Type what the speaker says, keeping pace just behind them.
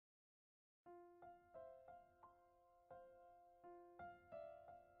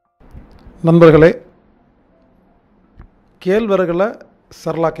நண்பர்களே, கேழ்வரகுல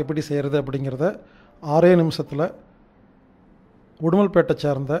செர்லாக் எப்படி செய்கிறது அப்படிங்கிறத 6 நிமிஷத்தில் உடுமல்பேட்டை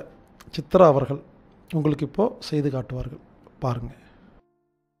சேர்ந்த சித்ரா அவர்கள் உங்களுக்கு இப்போது செய்து காட்டுவார்கள். பாருங்கள்.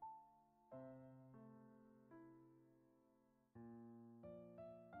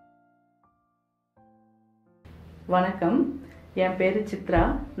 வணக்கம், என் பேர் சித்ரா.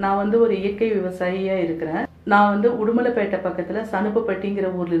 நான் ஒரு இயற்கை விவசாயியாக இருக்கிறேன். நான் உடுமலைப்பேட்டை பக்கத்தில் சனுப்பப்பட்டிங்கிற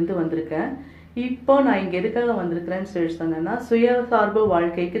ஊர்லேருந்து வந்திருக்கேன். இப்போ நான் இங்கே எதுக்காக வந்திருக்கிறேன்னு சொல்லி சொன்னேன்னா, சுயசார்பு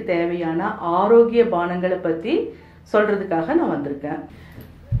வாழ்க்கைக்கு தேவையான ஆரோக்கிய பானங்களை பற்றி சொல்கிறதுக்காக நான் வந்திருக்கேன்.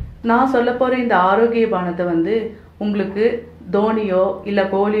 நான் சொல்ல போகிற இந்த ஆரோக்கிய பானத்தை உங்களுக்கு தோனியோ இல்லை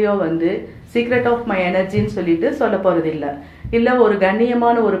கோலியோ சீக்ரெட் ஆஃப் மை எனர்ஜின்னு சொல்லிட்டு சொல்ல போகிறது இல்லை ஒரு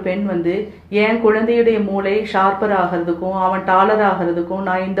கண்ணியமான ஒரு பெண் என் குழந்தையுடைய மூளை ஷார்ப்பர் ஆகிறதுக்கும் அவன் டாலர் ஆகிறதுக்கும்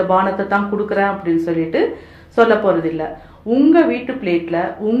நான் இந்த பானத்தை தான் கொடுக்குறேன் அப்படின்னு சொல்லிட்டு சொல்ல போகிறது இல்லை. உங்கள் வீட்டு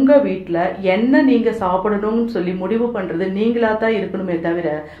பிளேட்டில் உங்கள் வீட்டில் என்ன நீங்கள் சாப்பிடணும்னு சொல்லி முடிவு பண்ணுறது நீங்களாக தான் இருக்கணுமே தவிர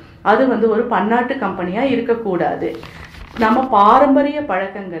அது ஒரு பன்னாட்டு கம்பெனியாக இருக்கக்கூடாது. நம்ம பாரம்பரிய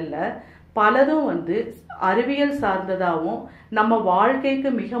பழக்கங்களில் பலதும் அறிவியல் சார்ந்ததாகவும் நம்ம வாழ்க்கைக்கு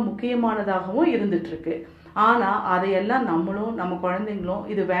மிக முக்கியமானதாகவும் இருந்துட்டு இருக்கு. ஆனா அதையெல்லாம் நம்மளும் நம்ம குழந்தைங்களும்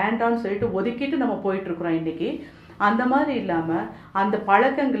இது வேண்டாம்னு சொல்லிட்டு ஒதுக்கிட்டு நம்ம போயிட்டு இருக்கிறோம் இன்னைக்கு. அந்த மாதிரி இல்லாம அந்த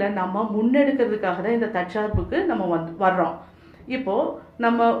பழக்கங்களை நம்ம முன்னெடுக்கிறதுக்காக தான் இந்த தற்சார்புக்கு நம்ம வர்றோம். இப்போ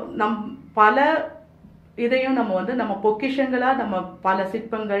நம்ம பல இதையும் நம்ம பொக்கிஷங்களா நம்ம பல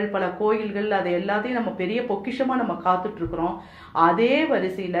சிற்பங்கள் பல கோயில்கள் அதை எல்லாத்தையும் நம்ம பெரிய பொக்கிஷமா நம்ம காத்துட்டு இருக்கிறோம். அதே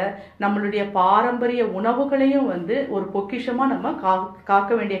வரிசையில நம்மளுடைய பாரம்பரிய உணவுகளையும் ஒரு பொக்கிஷமா நம்ம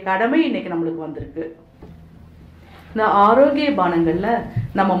காக்க வேண்டிய கடமை இன்னைக்கு நம்மளுக்கு வந்திருக்கு. இந்த ஆரோக்கிய பானங்கள்ல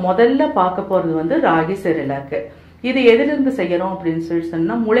நம்ம முதல்ல பார்க்க போறது ராகி செரிலாக்கு. இது எதிலிருந்து செய்யறோம் அப்படின்னு சொல்லி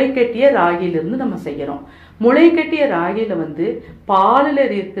சொன்னா, முளைக்கட்டிய ராகியிலிருந்து நம்ம செய்யறோம். முளைக்கட்டிய ராகியில பாலில்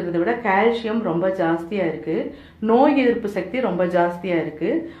இருக்கிறத விட கால்சியம் ரொம்ப ஜாஸ்தியா இருக்கு, நோய் எதிர்ப்பு சக்தி ரொம்ப ஜாஸ்தியா இருக்கு,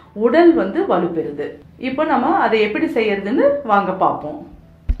 உடல் வலுப்பெறுது. இப்போ நம்ம அதை எப்படி செய்யறதுன்னு வாங்க பார்ப்போம்.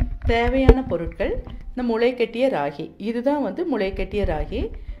 தேவையான பொருட்கள்: இந்த முளைக்கட்டிய ராகி. இதுதான் முளைக்கட்டிய ராகி.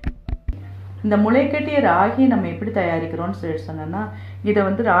 இந்த முளைக்கட்டிய ராகி நம்ம எப்படி தயாரிக்கிறோம்னு சொல்லி சொன்னோம்னா,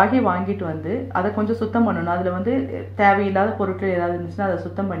 இதை ராகி வாங்கிட்டு அதை கொஞ்சம் சுத்தம் பண்ணணும். அதில் தேவையில்லாத பொருட்கள் ஏதாவது இருந்துச்சுன்னா அதை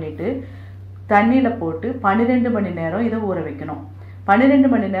சுத்தம் பண்ணிட்டு தண்ணியில் போட்டு 12 மணி நேரம் இதை ஊற வைக்கணும். 12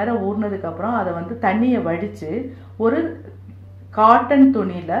 மணி நேரம் ஊறினதுக்கப்புறம் அதை தண்ணியை வடித்து ஒரு காட்டன்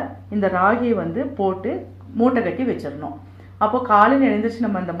துணியில் இந்த ராகியை போட்டு மூட்டை கட்டி வச்சிடணும். அப்போ காலையில் எழுந்திரிச்சு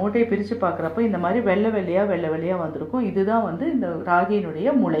நம்ம இந்த மூட்டையை பிரித்து பார்க்குறப்போ இந்த மாதிரி வெள்ளை வெள்ளையாக வந்திருக்கும். இதுதான் இந்த ராகியினுடைய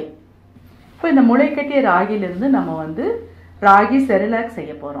முளை. இப்போ இந்த முளைக்கட்டிய ராகியிலிருந்து நம்ம ராகி செரிலாக்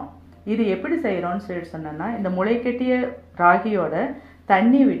செய்ய போகிறோம். இது எப்படி செய்கிறோம்னு சொல்லி சொன்னோன்னா, இந்த முளைக்கட்டிய ராகியோட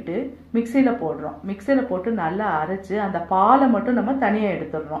தண்ணி விட்டு மிக்சியில் போடுறோம். மிக்சியில் போட்டு நல்லா அரைச்சி அந்த பாலை மட்டும் நம்ம தனியாக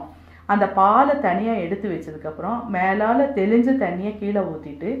எடுத்துடுறோம். அந்த பாலை தனியாக எடுத்து வச்சதுக்கப்புறம் மேலால் தெளிஞ்ச தண்ணியை கீழே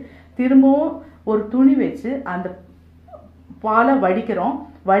ஊற்றிட்டு திரும்பவும் ஒரு துணி வச்சு அந்த பாலை வடிக்கிறோம்.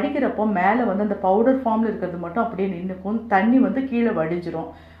 வடிக்கிறப்போ மேலே அந்த பவுடர் ஃபார்மில் இருக்கிறது மட்டும் அப்படியே நின்றுக்கும், தண்ணி கீழே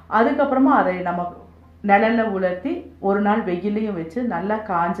வடிஞ்சிரும். அதுக்கப்புறமா அதை நம்ம நிழலில் உலர்த்தி ஒரு நாள் வெயிலையும் வச்சு நல்லா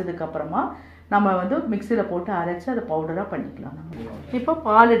காஞ்சதுக்கப்புறமா நம்ம மிக்சியில் போட்டு அரைச்சி அதை பவுடராக பண்ணிக்கலாம். இப்போ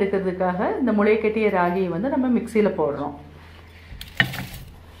பால் எடுக்கிறதுக்காக இந்த முளைக்கட்டிய ராகியை நம்ம மிக்சியில் போடுறோம்.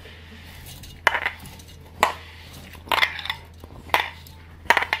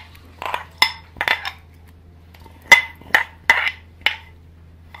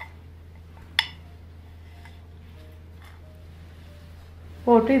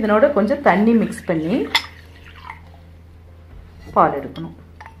 போட்டு இதனோட கொஞ்சம் தண்ணி மிக்ஸ் பண்ணி பால் எடுக்கணும்.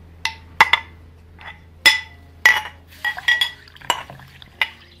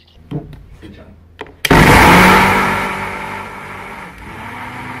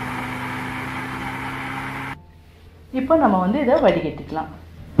 இப்போ நம்ம இதை வடிகட்டிக்கலாம்.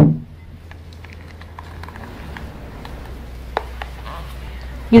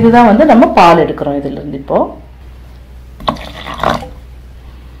 இதுதான் நம்ம பால் எடுக்கிறோம். இதுல இருந்து இப்போ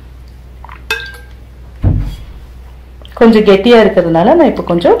கொஞ்சம் கெட்டியா இருக்கிறதுனால நான் இப்போ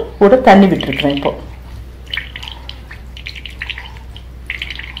கொஞ்சம் கூட தண்ணி விட்டுருக்கிறேன். இப்போ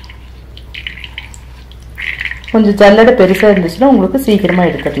கொஞ்சம் ஜல்லடை பெருசா இருந்துச்சுன்னா உங்களுக்கு சீக்கிரமா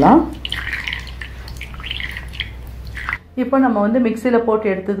எடுத்துடலாம். இப்போ நம்ம மிக்சியில் போட்டு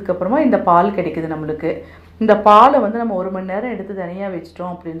எடுத்ததுக்கு அப்புறமா இந்த பால் கிடைக்குது நம்மளுக்கு. இந்த பாலை நம்ம 1 மணி நேரம் எடுத்து தனியாக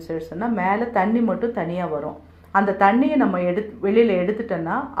வச்சிட்டோம் அப்படின்னு சொல்லி சொன்னால் மேலே தண்ணி மட்டும் தனியாக வரும். அந்த தண்ணியை நம்ம வெளியில்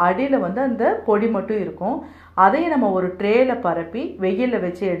எடுத்துட்டோன்னா அடியில் அந்த பொடி மட்டும் இருக்கும். அதையும் நம்ம ஒரு ட்ரேல பரப்பி வெயிலில்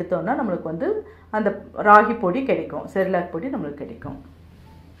வச்சு எடுத்தோம்னா நம்மளுக்கு அந்த ராகி பொடி கிடைக்கும், செரிலாக் பொடி நம்மளுக்கு கிடைக்கும்.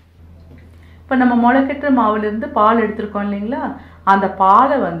 இப்போ நம்ம முளைக்கட்டுற மாவுலேருந்து பால் எடுத்துருக்கோம் இல்லைங்களா, அந்த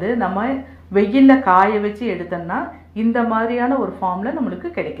பாலை வந்து நம்ம வெயிலில் காய வச்சு எடுத்தோம்னா இந்த மாதிரியான ஒரு ஃபார்மில் நம்மளுக்கு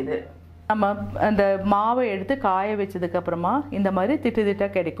கிடைக்குது. நம்ம அந்த மாவை எடுத்து காய வச்சதுக்கப்புறமா இந்த மாதிரி திட்டு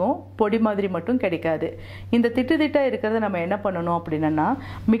திட்டாக கிடைக்கும், பொடி மாதிரி மட்டும் கிடைக்காது. இந்த திட்டு திட்டாக இருக்கிறத நம்ம என்ன பண்ணணும் அப்படின்னா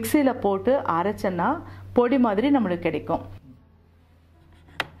மிக்சியில் போட்டு அரைச்சோன்னா பொடி மாதிரி நம்மளுக்கு கிடைக்கும்.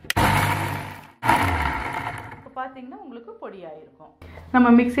 பார்த்தீங்கன்னா உங்களுக்கு பொடியாயிருக்கும். நம்ம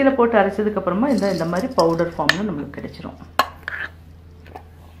மிக்சியில் போட்டு அரைச்சதுக்கப்புறமா இந்த மாதிரி பவுடர் ஃபார்மில் நம்மளுக்கு கிடைச்சிரும்.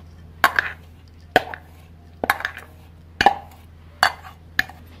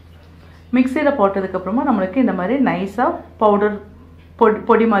 மிக்சியில் போட்டதுக்கப்புறமா நம்மளுக்கு இந்த மாதிரி நைஸாக பவுடர்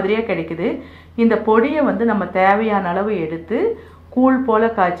பொடி மாதிரியே கிடைக்குது. இந்த பொடியை வந்து நம்ம தேவையான அளவு எடுத்து கூழ் போல்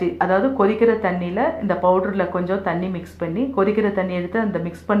காய்ச்சி, அதாவது கொதிக்கிற தண்ணியில் இந்த பவுடரில் கொஞ்சம் தண்ணி மிக்ஸ் பண்ணி கொதிக்கிற தண்ணி எடுத்து அந்த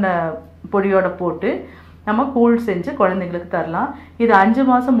மிக்ஸ் பண்ண பொடியோட போட்டு நம்ம கூழ் செஞ்சு குழந்தைங்களுக்கு தரலாம். இது 5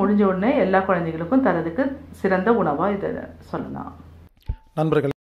 மாதம் முடிஞ்ச உடனே எல்லா குழந்தைங்களுக்கும் தரதுக்கு சிறந்த உணவாக இதை சொல்லலாம். நண்பர்கள்